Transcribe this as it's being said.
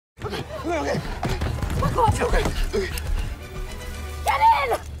Okay. Back off. Okay. Get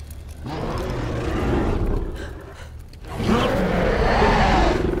in!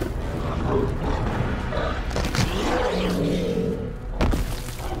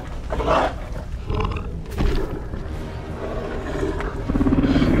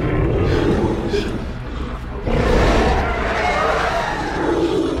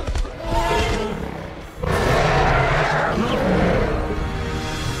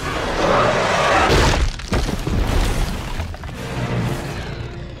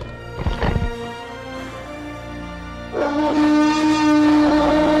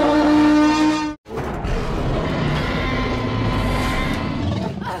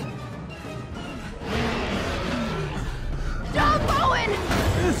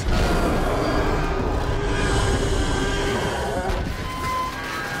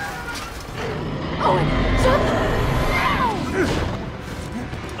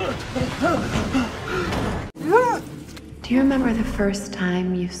 Do you remember the first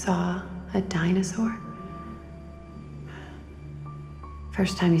time you saw a dinosaur?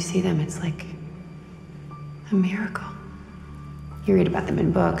 First time you see them, it's like a miracle. You read about them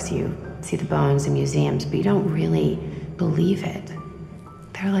in books, you see the bones in museums, but you don't really believe it.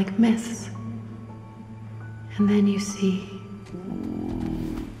 They're like myths. And then you see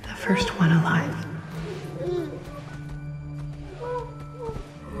the first one alive.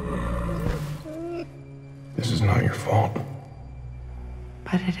 This is not your fault.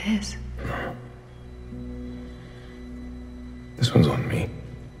 But it is. No. This one's on me.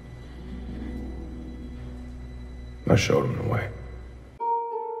 I showed him the way.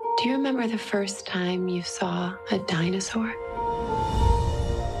 Do you remember the first time you saw a dinosaur?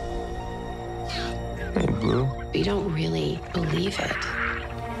 Hey, Blue. You don't really believe it.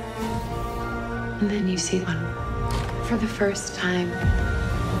 And then you see one for the first time.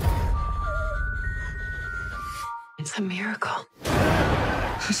 It's a miracle.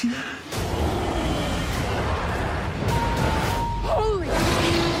 You see that? Holy!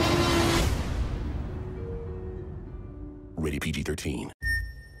 Rated PG-13.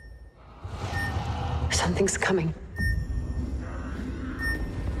 Something's coming.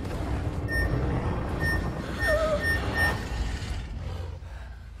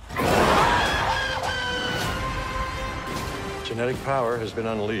 Genetic power has been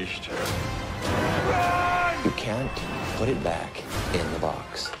unleashed. You can't put it back in the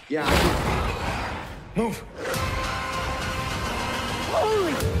box. Yeah. Move.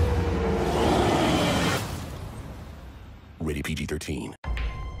 Holy! Rated PG-13.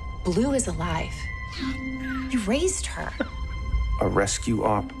 Blue is alive. You raised her. A rescue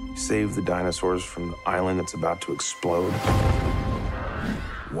op saved the dinosaurs from the island that's about to explode.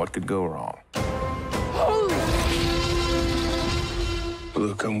 What could go wrong? Holy!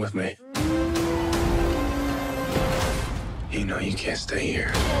 Blue, come with me. You know you can't stay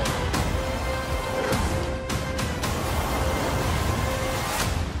here.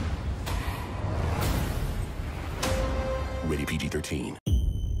 Rated PG-13.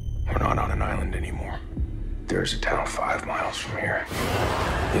 We're not on an island anymore. There's a town 5 miles from here.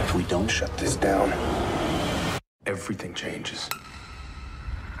 If we don't shut this down, everything changes.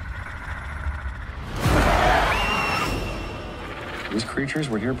 These creatures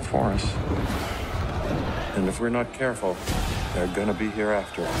were here before us. And if we're not careful, they're gonna be here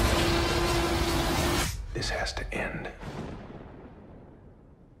after. This has to end.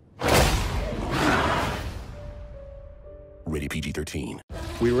 Rated PG-13.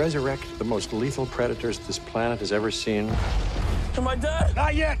 We resurrect the most lethal predators this planet has ever seen. Am I dead?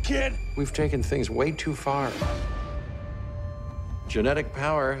 Not yet, kid. We've taken things way too far. Genetic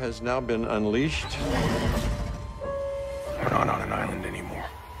power has now been unleashed. We're not on an island anymore.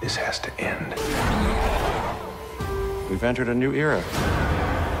 This has to end. We've entered a new era.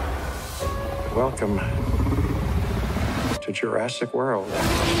 Welcome to Jurassic World.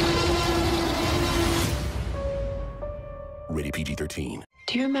 Rated PG-13.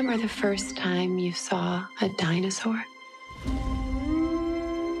 Do you remember the first time you saw a dinosaur?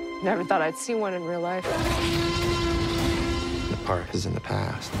 Never thought I'd see one in real life. The park is in the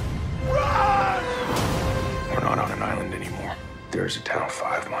past. Run! We're not on an island anymore. There's a town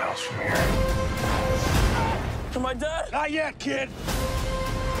 5 miles from here. Am I dead? Not yet, kid.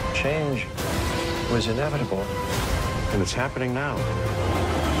 Change was inevitable, and it's happening now.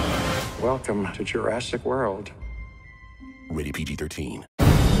 Welcome to Jurassic World. Rated PG-13.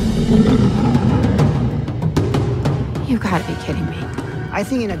 You gotta be kidding me. I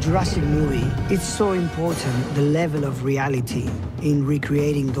think in a Jurassic movie, it's so important the level of reality in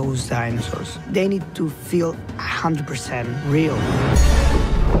recreating those dinosaurs. They need to feel 100% real.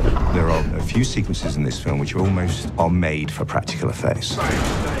 There are a few sequences in this film which are made for practical effects.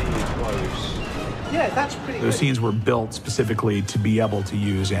 Yeah, that's pretty good. Those scenes were built specifically to be able to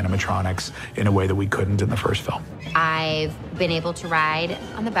use animatronics in a way that we couldn't in the first film. I've been able to ride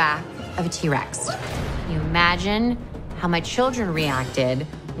on the back of a T-Rex. Can you imagine how my children reacted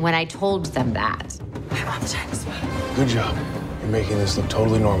when I told them that? My mom's dinosaur. Good job. You're making this look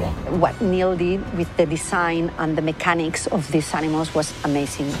totally normal. What Neil did with the design and the mechanics of these animals was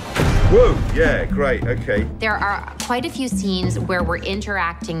amazing. Whoa, yeah, great, okay. There are quite a few scenes where we're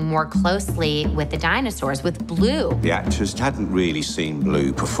interacting more closely with the dinosaurs, with Blue. The actors hadn't really seen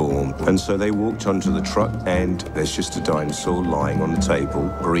Blue perform, and so they walked onto the truck, and there's just a dinosaur lying on the table,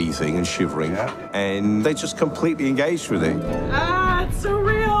 breathing and shivering, and they just completely engaged with it. Ah, it's so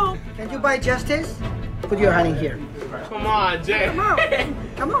real. Can you buy justice? Put your hand in here. Come on, Jay. Come on.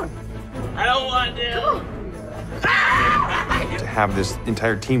 Come on. I don't want to. To have this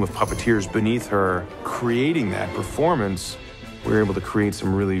entire team of puppeteers beneath her creating that performance, we were able to create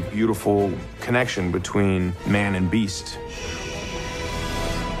some really beautiful connection between man and beast.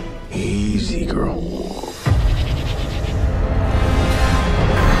 Easy, girl.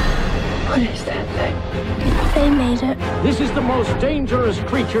 What is that thing? They made it. This is the most dangerous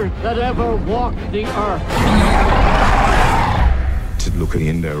creature that ever walked the earth. To look at the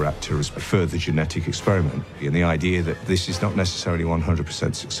Indoraptor as a further genetic experiment, and the idea that this is not necessarily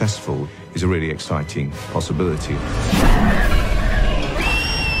 100% successful is a really exciting possibility.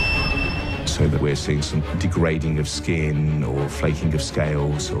 So that we're seeing some degrading of skin or flaking of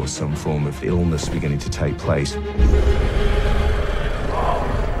scales or some form of illness beginning to take place.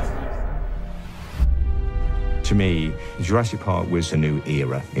 To me, Jurassic Park was a new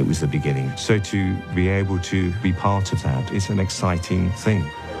era. It was the beginning. So to be able to be part of that is an exciting thing.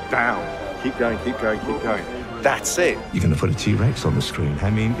 Down. Keep going, keep going, keep going. That's it. You're going to put a T-Rex on the screen. I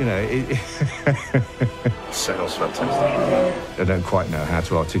mean, you know, Sounds fantastic. I don't quite know how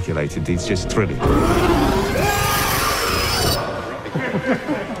to articulate it. It's just thrilling.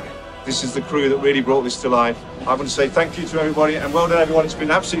 This is the crew that really brought this to life. I want to say thank you to everybody, and well done, everyone. It's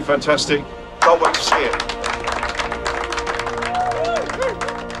been absolutely fantastic. Can't wait to see it.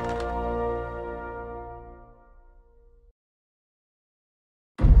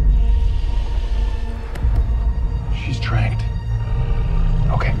 She's tracked.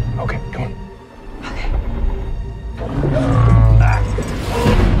 Okay, come on.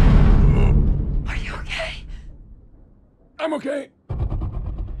 Are you okay? I'm okay.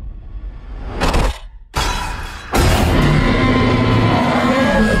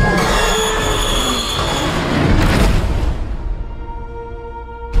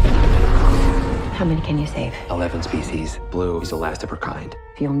 How many can you save? 11 species. Blue is the last of her kind.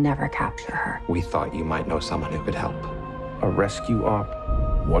 You'll never capture her. We thought you might know someone who could help. A rescue op.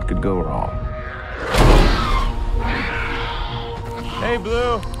 What could go wrong? Hey,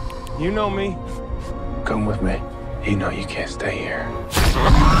 Blue. You know me. Come with me. You know you can't stay here.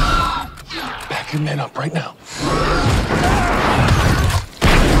 Back your men up right now.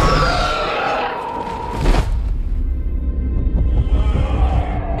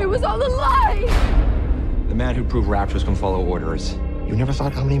 It was all a lie! The man who proved raptors can follow orders. You never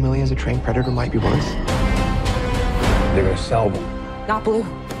thought how many millions a trained predator might be worth? They're gonna sell them. Not Blue.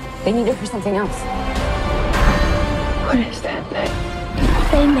 They need it for something else. What is that thing?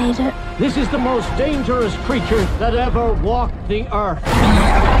 They made it. This is the most dangerous creature that ever walked the earth.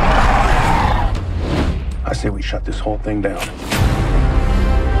 I say we shut this whole thing down.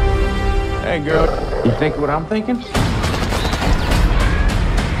 Hey, girl. You think what I'm thinking?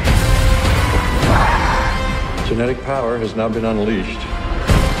 Genetic power has now been unleashed.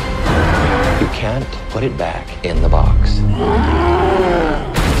 You can't put it back in the box.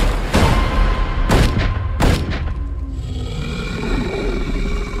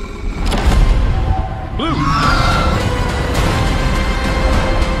 Blue!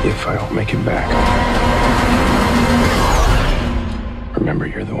 If I don't make it back, remember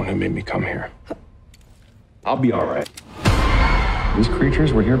you're the one who made me come here. I'll be all right. These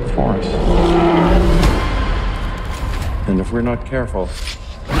creatures were here before us. And if we're not careful,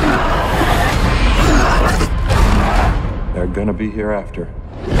 they're gonna be here after.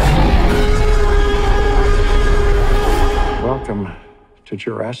 Welcome to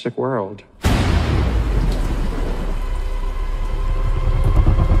Jurassic World.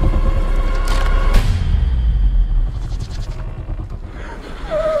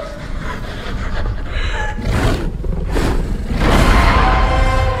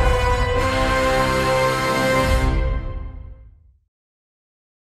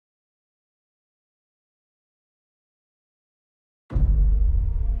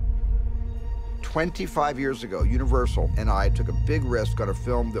 25 years ago, Universal and I took a big risk on a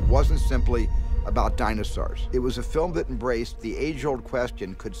film that wasn't simply about dinosaurs. It was a film that embraced the age-old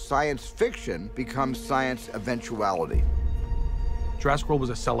question, could science fiction become science eventuality? Jurassic World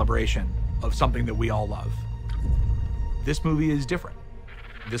was a celebration of something that we all love. This movie is different.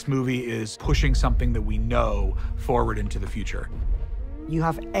 This movie is pushing something that we know forward into the future. You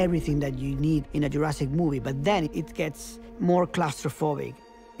have everything that you need in a Jurassic movie, but then it gets more claustrophobic.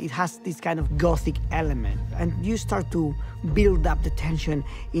 It has this kind of gothic element, and you start to build up the tension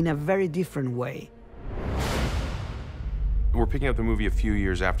in a very different way. We're picking up the movie a few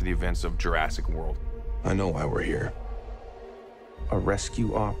years after the events of Jurassic World. I know why we're here. A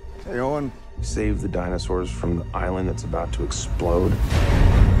rescue op. Hey, Owen. Save the dinosaurs from the island that's about to explode.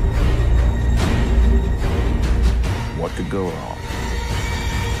 What could go wrong?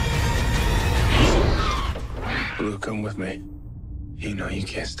 Blue, come with me. You know you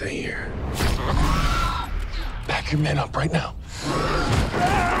can't stay here. Pack your men up right now.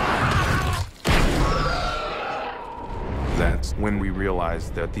 That's when we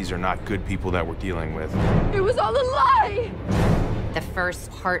realized that these are not good people that we're dealing with. It was all a lie! The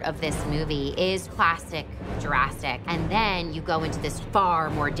first part of this movie is classic Jurassic, and then you go into this far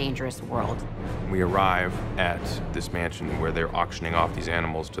more dangerous world. We arrive at this mansion where they're auctioning off these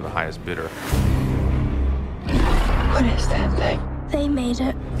animals to the highest bidder. What is that thing? They made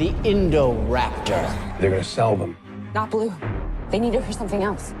it. The Indoraptor. They're gonna sell them. Not Blue. They need it for something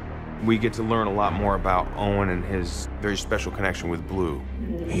else. We get to learn a lot more about Owen and his very special connection with Blue.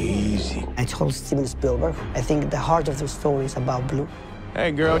 Easy. I told Steven Spielberg, I think the heart of the story is about Blue.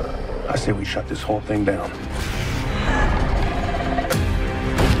 Hey, girl. I say we shut this whole thing down.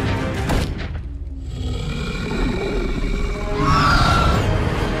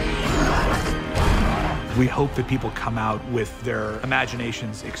 We hope that people come out with their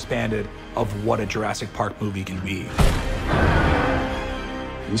imaginations expanded of what a Jurassic Park movie can be.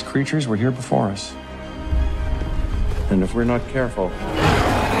 These creatures were here before us. And if we're not careful,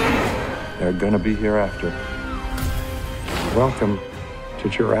 they're gonna be here after. Welcome to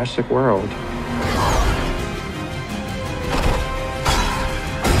Jurassic World.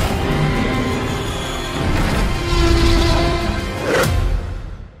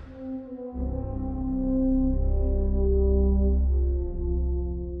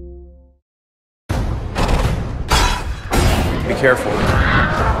 Be careful.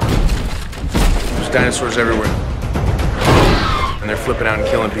 There's dinosaurs everywhere. And they're flipping out and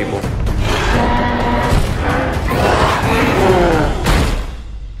killing people.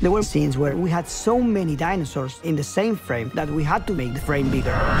 There were scenes where we had so many dinosaurs in the same frame that we had to make the frame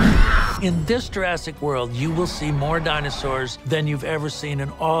bigger. In this Jurassic World, you will see more dinosaurs than you've ever seen in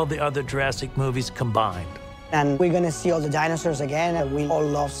all the other Jurassic movies combined. And we're gonna see all the dinosaurs again that we all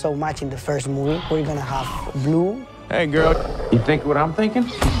loved so much in the first movie. We're gonna have Blue. Hey, girl. You think what I'm thinking?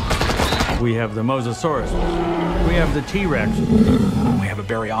 We have the Mosasaurus. We have the T-Rex. We have a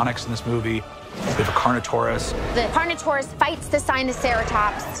Baryonyx in this movie. We have a Carnotaurus. The Carnotaurus fights the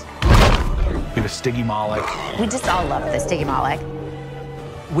Sinoceratops. We have a Stygimoloch. We just all love the Stygimoloch.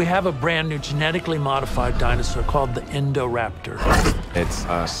 We have a brand new genetically modified dinosaur called the Indoraptor. It's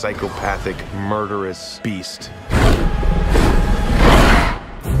a psychopathic, murderous beast.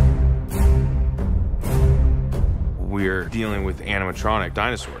 We're dealing with animatronic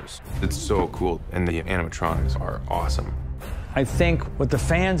dinosaurs. It's so cool, and the animatronics are awesome. I think what the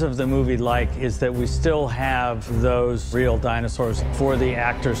fans of the movie like is that we still have those real dinosaurs for the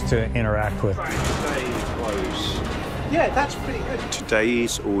actors to interact with. Yeah, that's pretty good.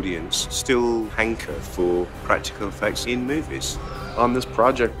 Today's audience still hanker for practical effects in movies. On this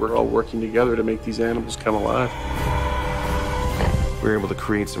project, we're all working together to make these animals come alive. We're able to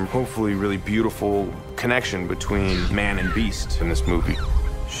create some hopefully really beautiful connection between man and beast in this movie.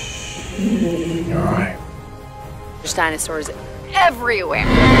 You're all right. There's dinosaurs everywhere.